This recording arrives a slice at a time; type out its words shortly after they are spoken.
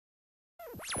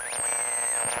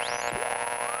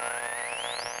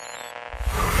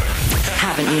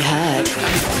Haven't you heard?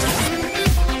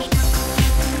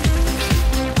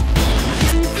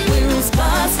 Wirral's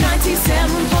Buzz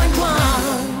 97.1.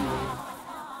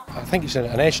 I think it's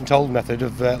an ancient-old method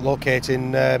of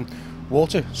locating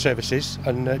water services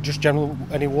and just general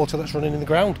any water that's running in the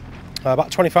ground.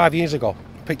 About 25 years ago,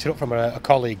 I picked it up from a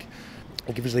colleague.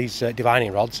 He gave us these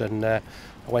divining rods, and I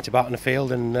went about in the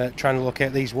field and trying to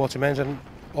locate these water mains, and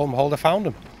lo and behold, I found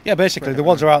them. Yeah, basically the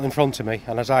ones are out in front of me,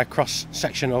 and as I cross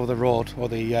section over the road or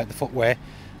the footway,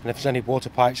 and if there's any water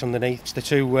pipes underneath, the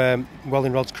two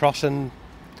welding rods cross, and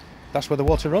that's where the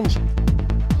water runs.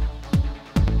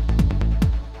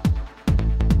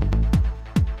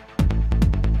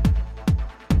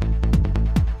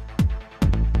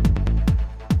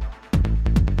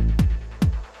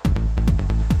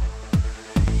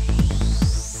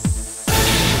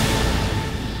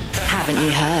 Haven't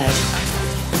you heard?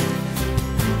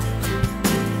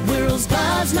 Wirral's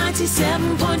Buzz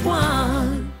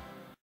 97.1.